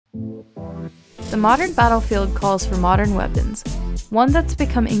The modern battlefield calls for modern weapons. One that's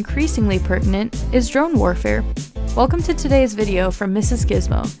become increasingly pertinent is drone warfare. Welcome to today's video from Mrs.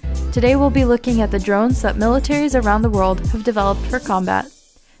 Gizmo. Today we'll be looking at the drones that militaries around the world have developed for combat.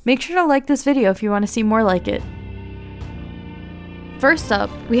 Make sure to like this video if you want to see more like it. First up,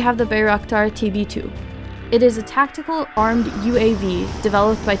 we have the Bayraktar TB2. It is a tactical armed UAV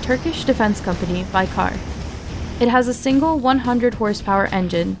developed by Turkish defense company Bayraktar. It has a single 100 horsepower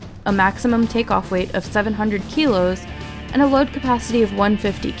engine, a maximum takeoff weight of 700 kilos, and a load capacity of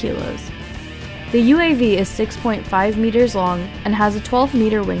 150 kilos. The UAV is 6.5 meters long and has a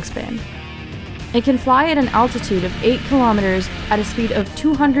 12-meter wingspan. It can fly at an altitude of 8 kilometers at a speed of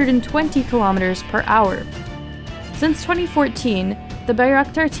 220 kilometers per hour. Since 2014, the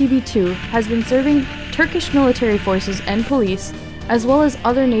Bayraktar TB2 has been serving Turkish military forces and police, as well as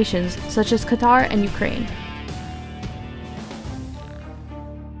other nations such as Qatar and Ukraine.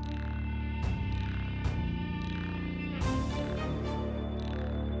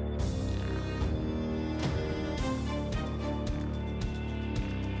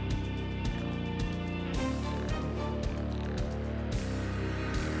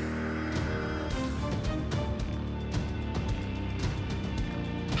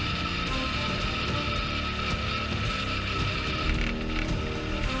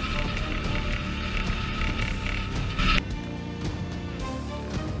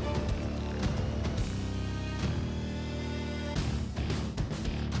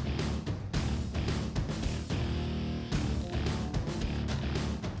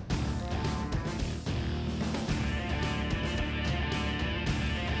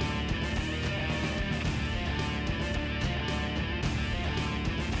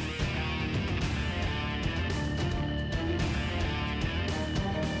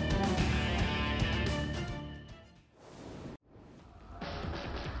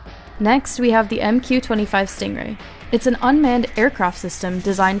 Next, we have the MQ-25 Stingray. It's an unmanned aircraft system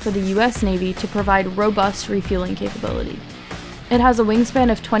designed for the US Navy to provide robust refueling capability. It has a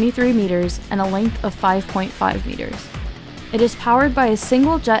wingspan of 23 meters and a length of 5.5 meters. It is powered by a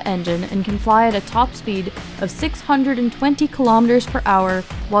single jet engine and can fly at a top speed of 620 kilometers per hour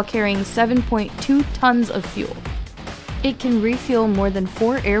while carrying 7.2 tons of fuel. It can refuel more than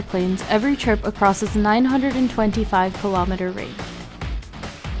 4 airplanes every trip across its 925-kilometer range.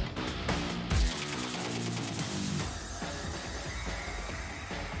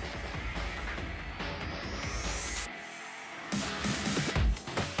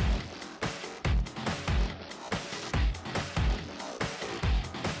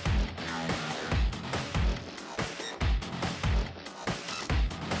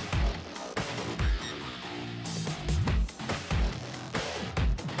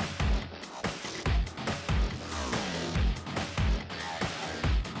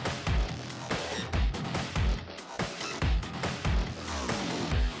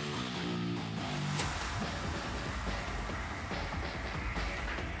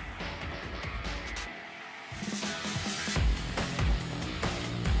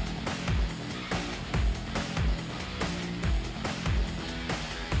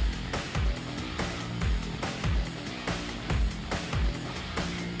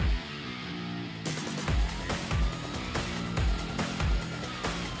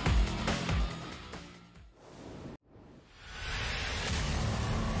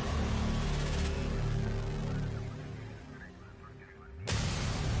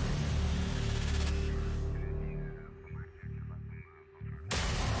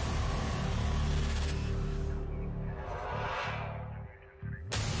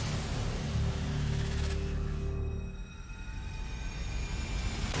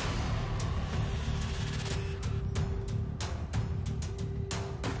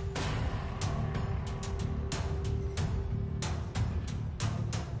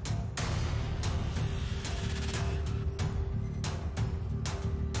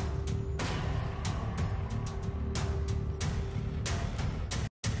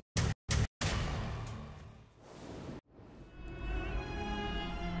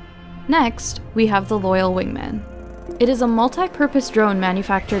 Next, we have the Loyal Wingman. It is a multi-purpose drone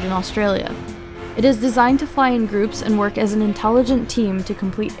manufactured in Australia. It is designed to fly in groups and work as an intelligent team to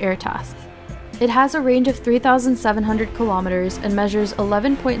complete air tasks. It has a range of 3,700 kilometers and measures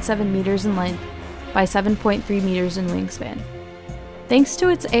 11.7 meters in length by 7.3 meters in wingspan. Thanks to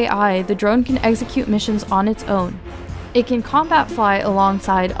its AI, the drone can execute missions on its own. It can combat fly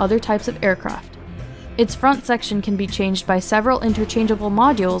alongside other types of aircraft. Its front section can be changed by several interchangeable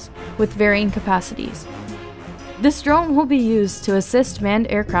modules with varying capacities. This drone will be used to assist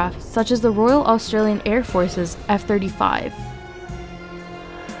manned aircraft such as the Royal Australian Air Force's F-35.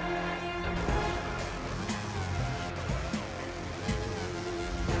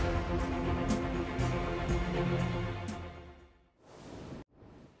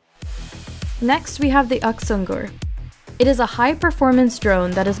 Next, we have the Aksungur. It is a high-performance drone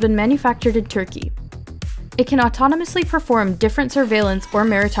that has been manufactured in Turkey. It can autonomously perform different surveillance or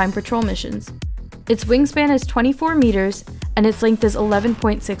maritime patrol missions. Its wingspan is 24 meters, and its length is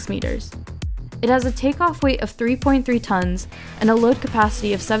 11.6 meters. It has a takeoff weight of 3.3 tons and a load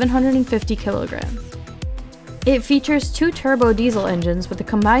capacity of 750 kilograms. It features 2 turbo diesel engines with a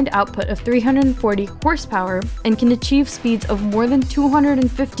combined output of 340 horsepower and can achieve speeds of more than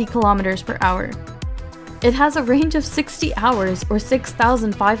 250 kilometers per hour. It has a range of 60 hours or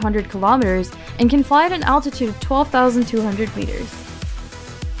 6,500 kilometers and can fly at an altitude of 12,200 meters.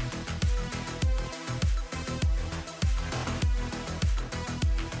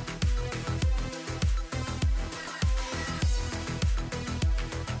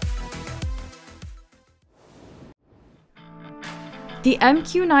 The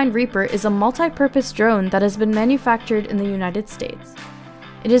MQ-9 Reaper is a multi-purpose drone that has been manufactured in the United States.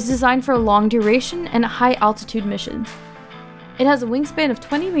 It is designed for long-duration and high-altitude missions. It has a wingspan of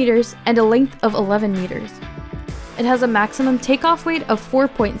 20 meters and a length of 11 meters. It has a maximum takeoff weight of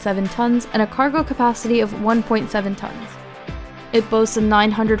 4.7 tons and a cargo capacity of 1.7 tons. It boasts a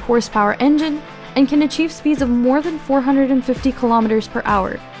 900 horsepower engine and can achieve speeds of more than 450 kilometers per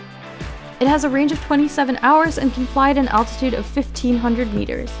hour. It has a range of 27 hours and can fly at an altitude of 1,500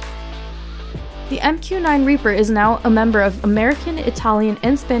 meters. The MQ-9 Reaper is now a member of American, Italian,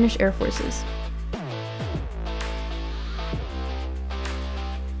 and Spanish Air Forces.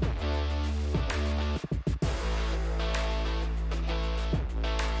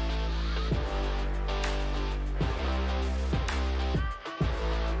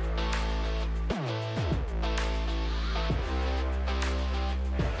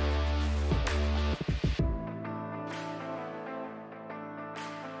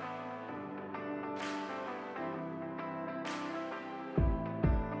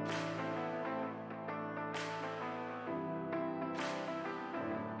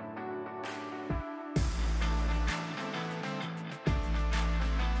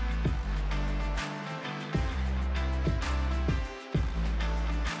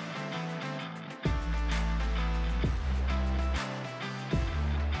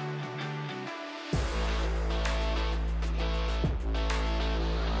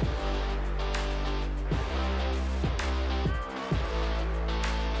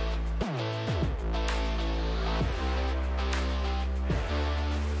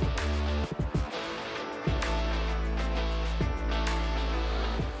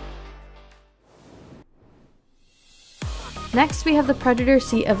 Next, we have the Predator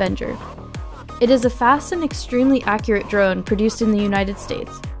C Avenger. It is a fast and extremely accurate drone produced in the United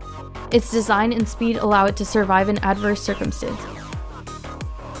States. Its design and speed allow it to survive in adverse circumstances.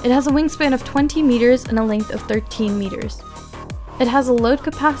 It has a wingspan of 20 meters and a length of 13 meters. It has a load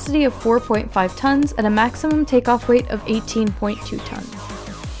capacity of 4.5 tons and a maximum takeoff weight of 18.2 tons.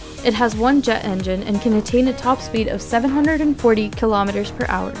 It has one jet engine and can attain a top speed of 740 kilometers per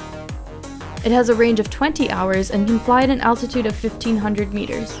hour. It has a range of 20 hours and can fly at an altitude of 1,500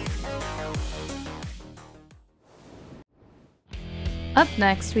 meters. Up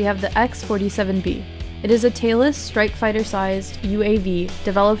next, we have the X-47B. It is a tailless, strike fighter-sized UAV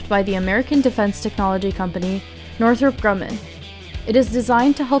developed by the American defense technology company Northrop Grumman. It is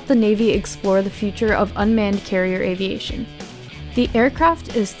designed to help the Navy explore the future of unmanned carrier aviation. The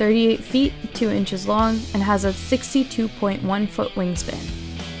aircraft is 38 feet 2 inches long and has a 62.1 foot wingspan.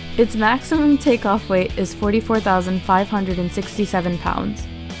 Its maximum takeoff weight is 44,567 pounds.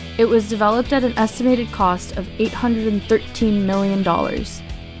 It was developed at an estimated cost of $813 million.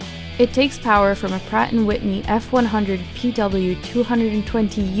 It takes power from a Pratt & Whitney F100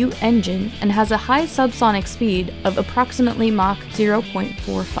 PW220U engine and has a high subsonic speed of approximately Mach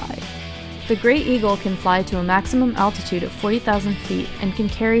 0.45. The Gray Eagle can fly to a maximum altitude of 40,000 feet and can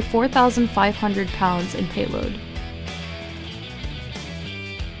carry 4,500 pounds in payload.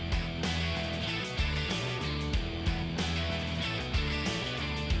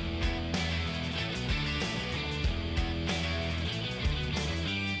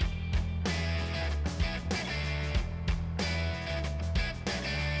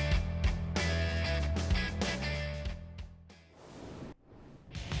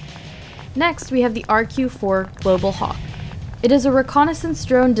 Next, we have the RQ-4 Global Hawk. It is a reconnaissance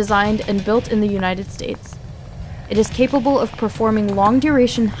drone designed and built in the United States. It is capable of performing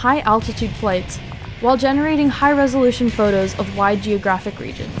long-duration, high-altitude flights while generating high-resolution photos of wide geographic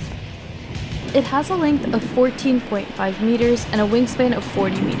regions. It has a length of 14.5 meters and a wingspan of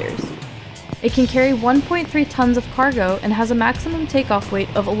 40 meters. It can carry 1.3 tons of cargo and has a maximum takeoff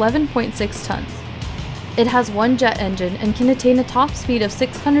weight of 11.6 tons. It has one jet engine and can attain a top speed of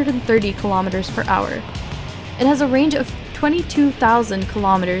 630 kilometers per hour. It has a range of 22,000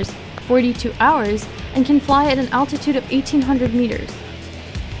 kilometers, 42 hours, and can fly at an altitude of 1,800 meters.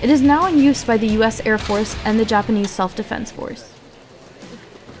 It is now in use by the US Air Force and the Japanese Self-Defense Force.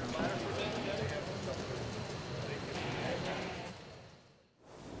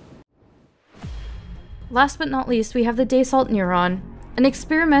 Last but not least, we have the Dassault nEUROn, an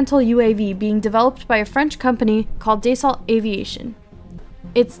experimental UAV being developed by a French company called Dassault Aviation.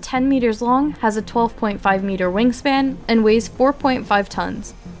 It's 10 meters long, has a 12.5 meter wingspan, and weighs 4.5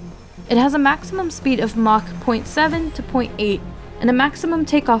 tons. It has a maximum speed of Mach 0.7 to 0.8 and a maximum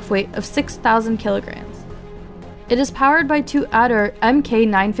takeoff weight of 6,000 kilograms. It is powered by two Ader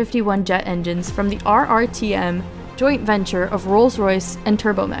Mk951 jet engines from the RRTM joint venture of Rolls-Royce and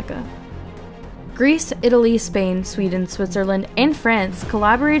Turbomeca. Greece, Italy, Spain, Sweden, Switzerland, and France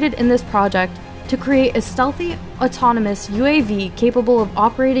collaborated in this project to create a stealthy, autonomous UAV capable of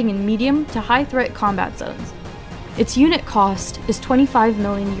operating in medium to high threat combat zones. Its unit cost is 25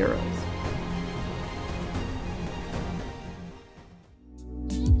 million euros.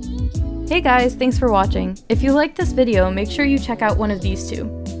 Hey guys, thanks for watching. If you liked this video, make sure you check out one of these two.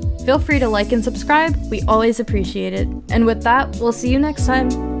 Feel free to like and subscribe, we always appreciate it. And with that, we'll see you next time.